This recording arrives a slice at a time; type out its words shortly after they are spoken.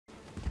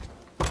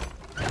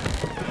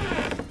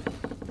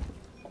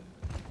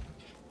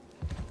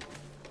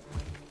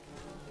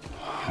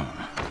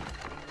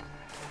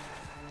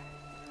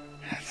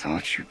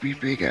thought you'd be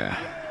bigger.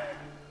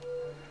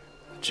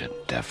 But you're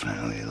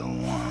definitely the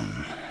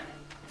one.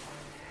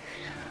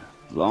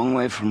 Long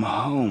way from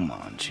home,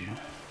 aren't you?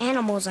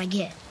 Animals I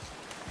get.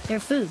 They're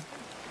food.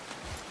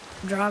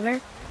 Draugr,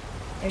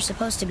 they're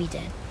supposed to be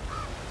dead.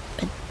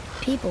 But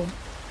people,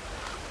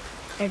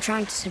 they're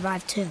trying to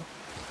survive too.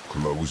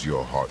 Close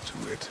your heart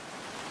to it.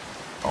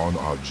 On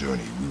our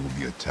journey, we will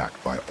be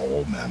attacked by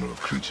all manner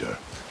of creature.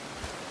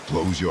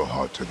 Close your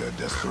heart to their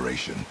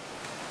desperation.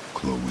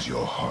 Close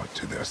your heart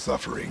to their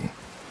suffering.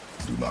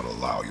 Do not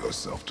allow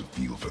yourself to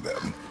feel for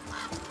them.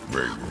 They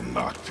will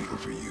not feel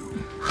for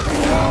you.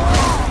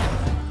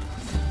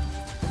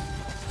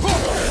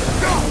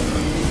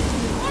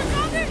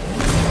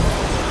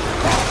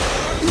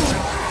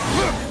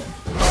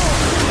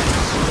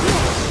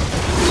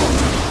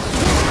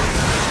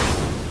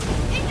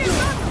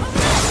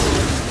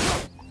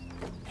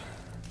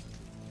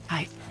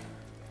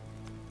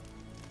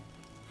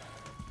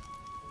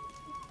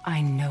 I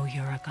know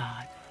you're a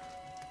god.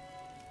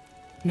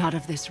 Not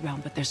of this realm,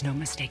 but there's no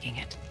mistaking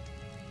it.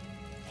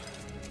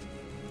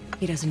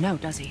 He doesn't know,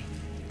 does he?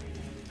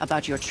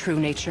 About your true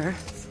nature?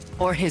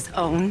 Or his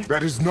own?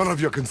 That is none of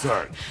your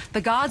concern.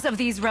 The gods of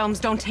these realms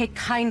don't take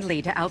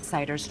kindly to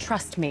outsiders,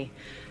 trust me.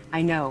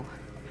 I know.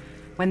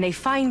 When they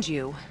find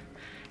you,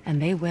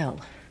 and they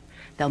will,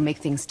 they'll make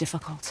things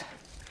difficult.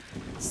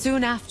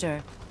 Soon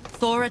after,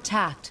 Thor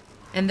attacked,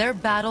 and their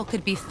battle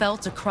could be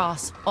felt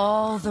across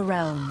all the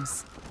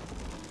realms.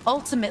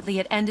 Ultimately,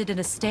 it ended in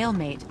a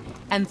stalemate,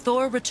 and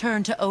Thor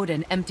returned to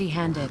Odin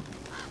empty-handed.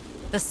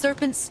 The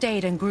serpent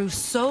stayed and grew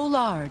so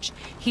large,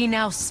 he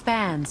now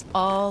spans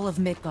all of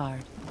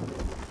Midgard.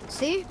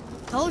 See?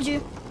 Told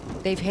you.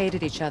 They've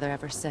hated each other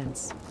ever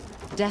since,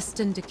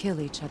 destined to kill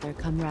each other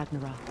come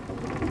Ragnarok.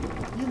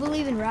 You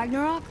believe in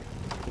Ragnarok?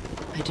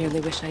 I dearly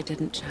wish I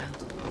didn't,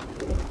 child.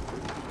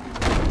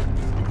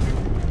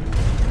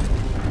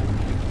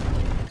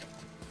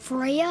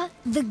 Freya?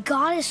 The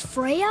goddess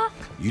Freya?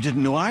 You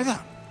didn't know either?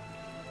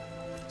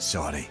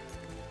 Sorry.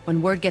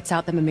 When word gets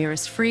out that Mimir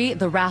is free,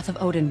 the wrath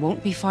of Odin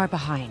won't be far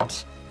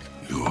behind.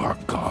 You are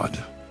God.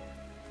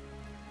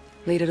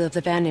 Leader of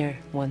the Vanir,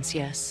 once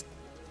yes,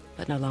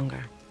 but no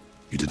longer.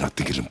 You did not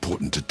think it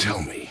important to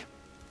tell me.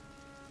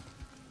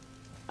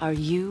 Are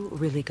you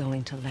really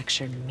going to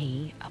lecture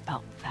me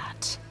about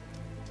that?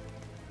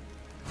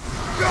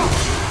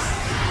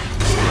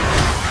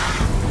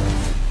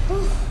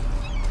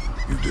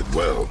 You did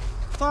well.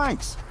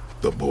 Thanks.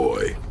 The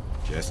boy.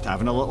 Just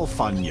having a little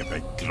fun, you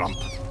big grump.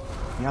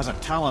 He has a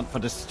talent for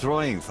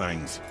destroying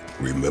things.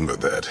 Remember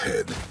that,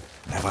 head.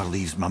 Never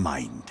leaves my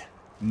mind.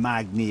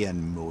 Magni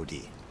and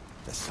Modi,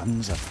 the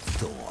sons of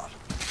Thor.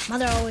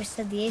 Mother always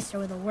said the Aesir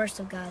were the worst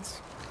of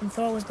gods, and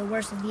Thor was the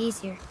worst of the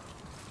Aesir.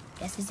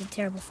 Guess he's a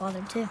terrible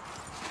father, too.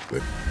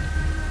 But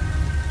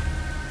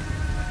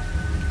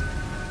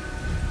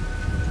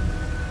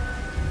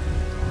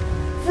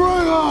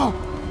Freya!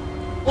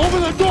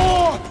 Open the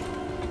door!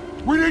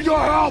 We need your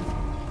help!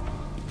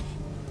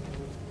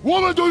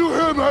 Woman, do you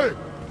hear me?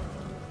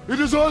 It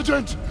is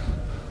urgent!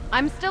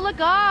 I'm still a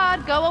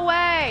god, go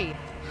away!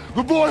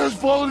 The boy has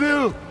fallen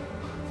ill!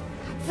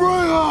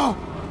 Freya!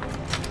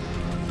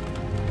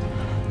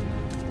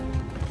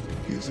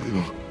 He is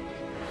ill.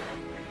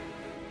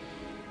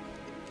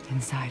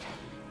 Inside.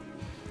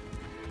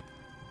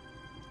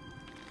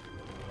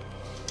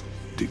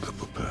 Dig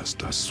up a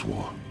past I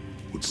swore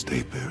would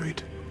stay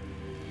buried.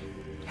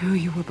 Who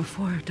you were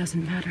before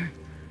doesn't matter.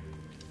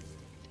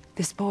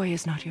 This boy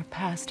is not your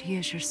past, he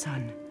is your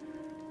son.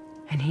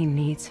 And he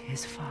needs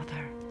his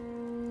father.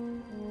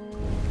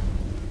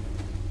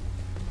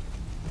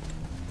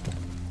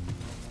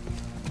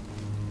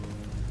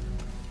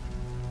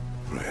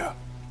 Freya.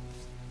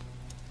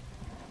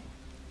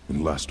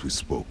 When last we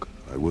spoke,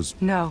 I was...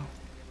 No.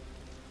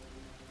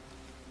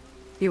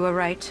 You were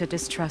right to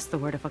distrust the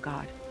word of a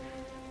god.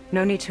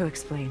 No need to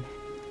explain.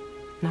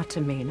 Not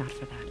to me, not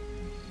for that.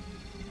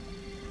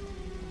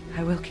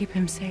 I will keep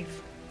him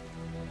safe.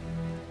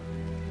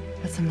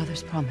 That's a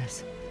mother's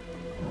promise.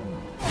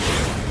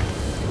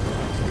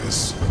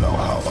 This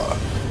Valhalla.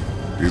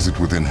 Is it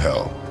within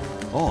hell?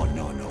 Oh,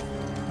 no, no.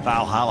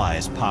 Valhalla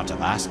is part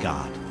of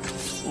Asgard.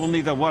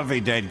 Only the worthy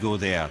dead go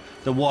there,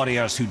 the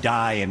warriors who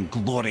die in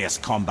glorious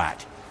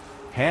combat.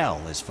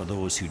 Hell is for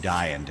those who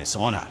die in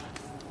dishonor.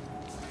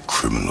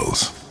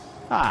 Criminals.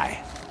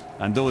 Aye,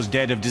 and those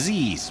dead of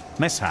disease,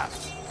 mishap,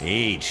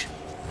 age.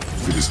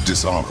 It is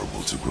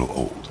dishonorable to grow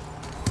old.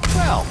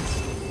 Well,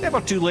 never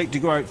too late to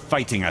go out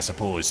fighting, I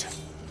suppose.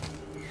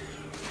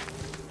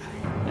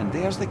 And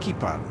there's the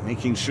Keeper,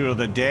 making sure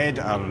the dead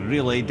are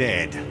really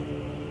dead.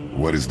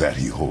 What is that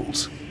he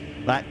holds?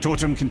 That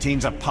totem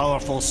contains a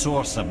powerful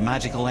source of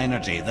magical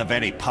energy, the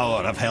very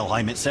power of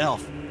Helheim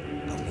itself.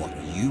 But what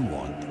you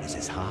want is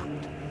his heart.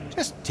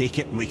 Just take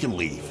it and we can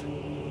leave.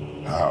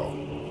 How?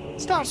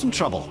 Start some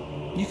trouble.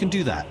 You can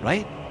do that,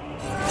 right?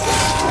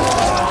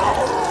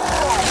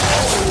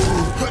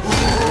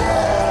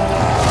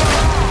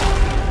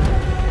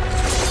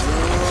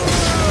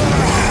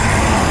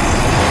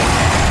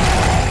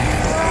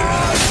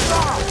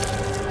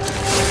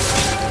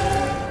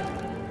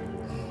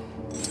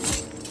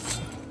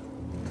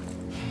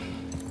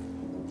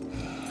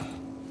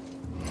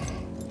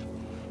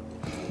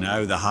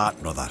 Now the heart,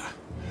 brother.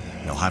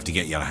 You'll have to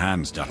get your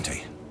hands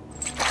dirty.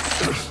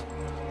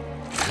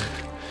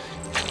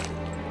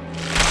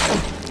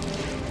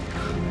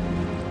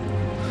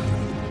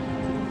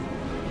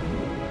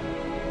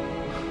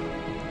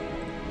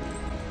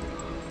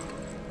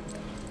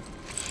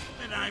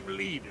 And I'm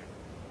leader.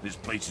 This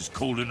place is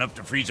cold enough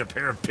to freeze a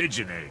pair of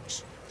pigeon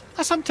eggs.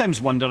 I sometimes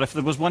wonder if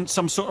there was once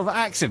some sort of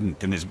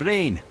accident in his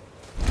brain.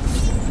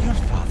 Your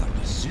father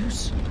was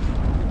Zeus?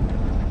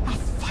 I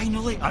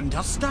finally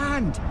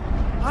understand.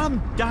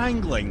 I'm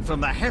dangling from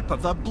the hip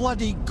of the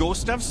bloody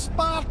ghost of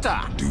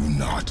Sparta. Do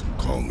not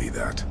call me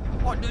that.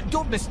 Oh,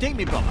 don't mistake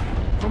me, brother.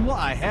 From what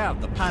I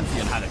heard, the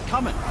Pantheon had it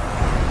coming.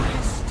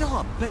 It's still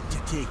a bit to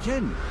take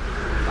in.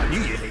 I knew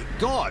you hate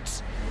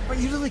gods, but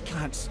you really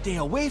can't stay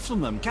away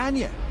from them, can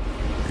you?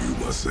 You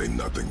must say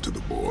nothing to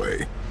the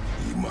boy.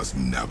 He must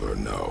never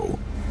know.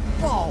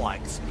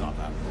 Bollocks,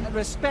 brother.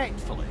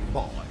 Respectfully,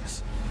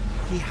 bollocks.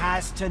 He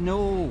has to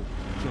know.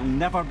 He'll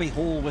never be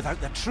whole without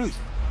the truth.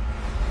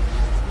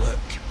 Look,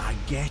 I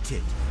get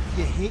it.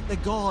 You hate the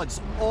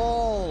gods,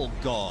 all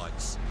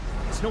gods.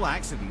 It's no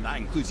accident that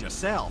includes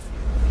yourself.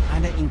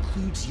 And it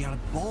includes your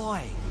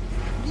boy.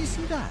 You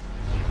see that?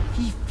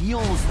 He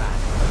feels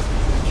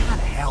that. He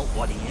can't help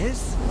what he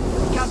is.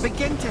 He can't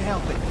begin to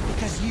help it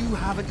because you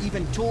haven't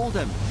even told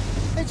him.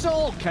 It's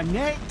all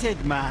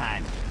connected,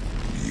 man.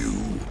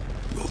 You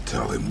will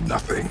tell him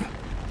nothing.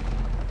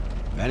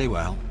 Very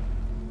well.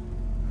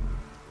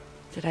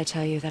 Did I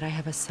tell you that I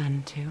have a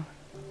son, too?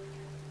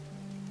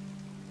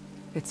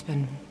 It's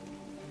been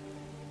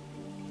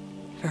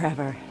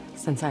forever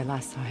since I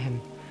last saw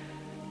him.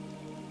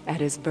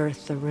 At his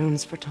birth, the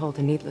runes foretold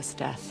a needless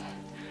death.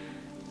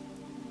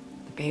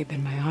 The babe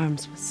in my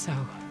arms was so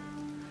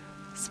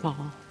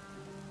small,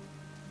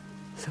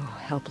 so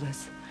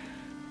helpless.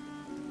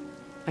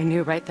 I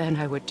knew right then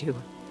I would do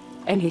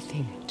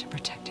anything to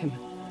protect him,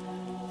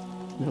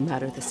 no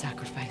matter the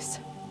sacrifice.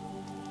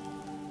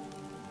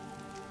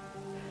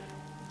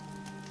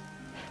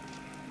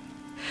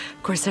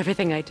 Of course,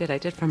 everything I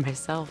did for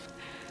myself.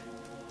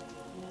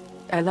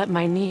 I let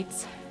my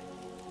needs,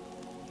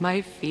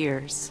 my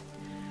fears,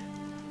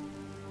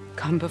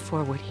 come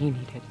before what he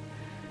needed.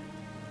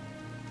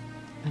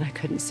 And I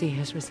couldn't see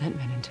his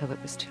resentment until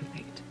it was too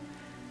late.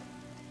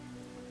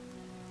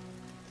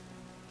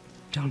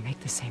 Don't make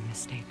the same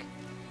mistake.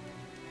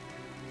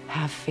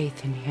 Have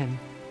faith in him.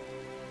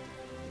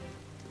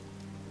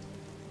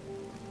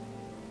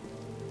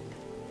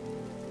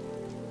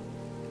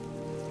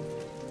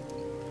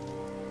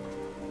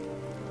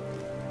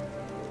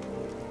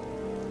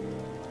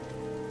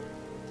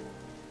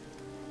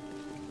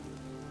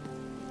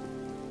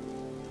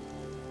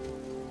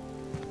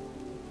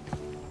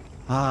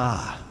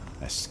 Ah,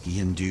 a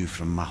skiing dew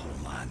from my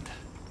homeland.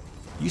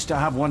 Used to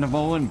have one of my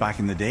own back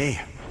in the day.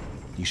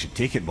 You should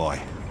take it, boy.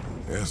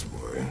 Yes,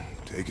 boy.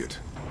 Take it.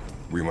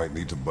 We might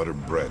need to butter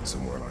bread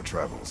somewhere on our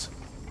travels.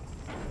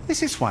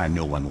 This is why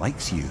no one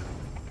likes you.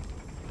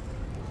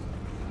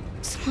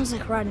 Smells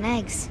like rotten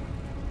eggs.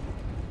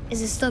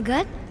 Is it still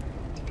good?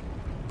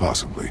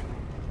 Possibly.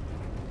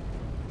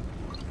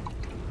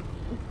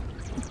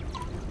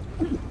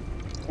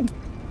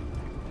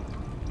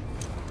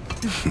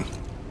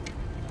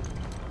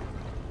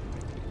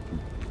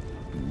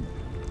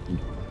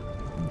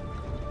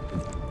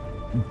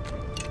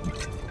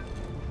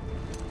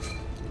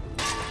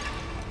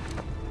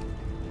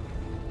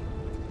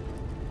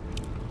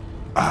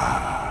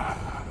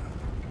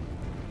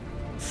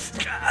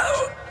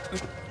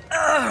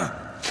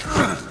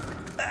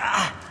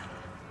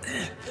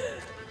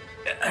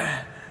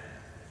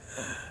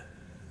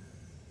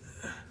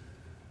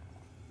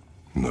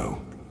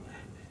 No.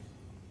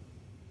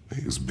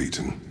 He is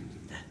beaten.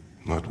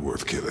 Not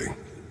worth killing.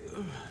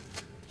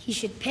 He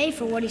should pay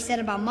for what he said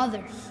about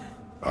Mother.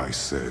 I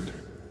said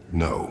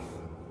no.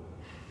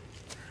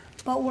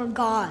 But we're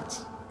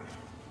gods.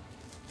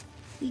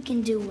 We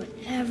can do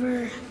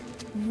whatever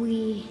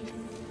we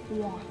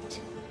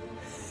want.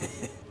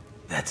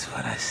 That's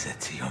what I said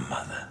to your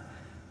mother,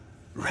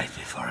 right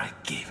before I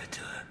gave it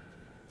to her.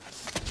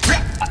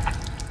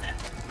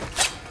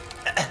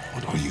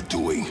 What are you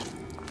doing?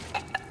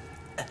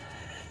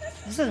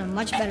 This is a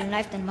much better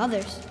knife than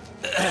Mother's.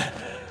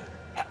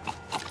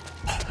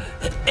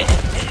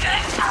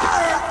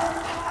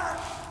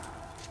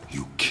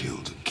 You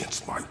killed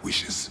against my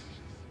wishes.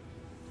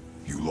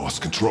 You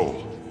lost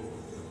control.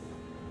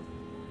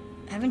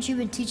 Haven't you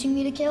been teaching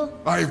me to kill?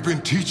 I've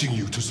been teaching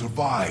you to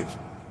survive.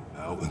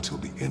 Now until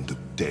the end of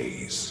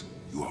days,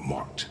 you are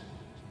marked.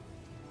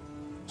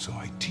 So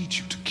I teach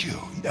you to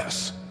kill,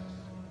 yes.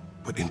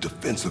 But in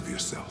defense of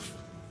yourself.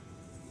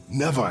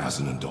 Never as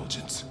an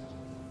indulgence.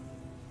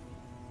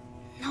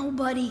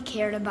 Nobody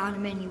cared about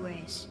him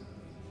anyways.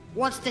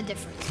 What's the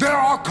difference? There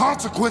are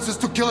consequences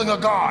to killing a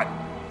god!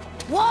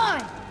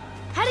 Why?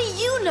 How do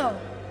you know?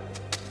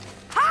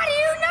 How do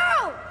you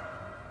know?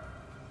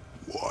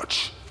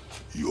 Watch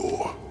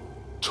your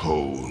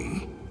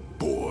tone,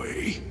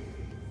 boy.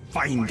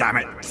 Fine, damn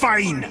it,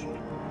 fine!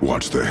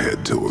 Watch the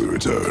head till we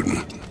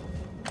return.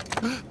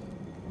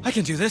 I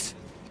can do this.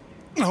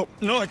 No,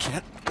 no, I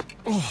can't.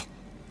 Oh.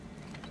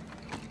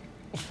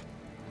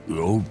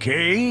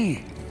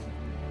 Okay?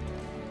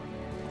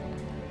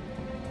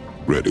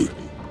 Ready.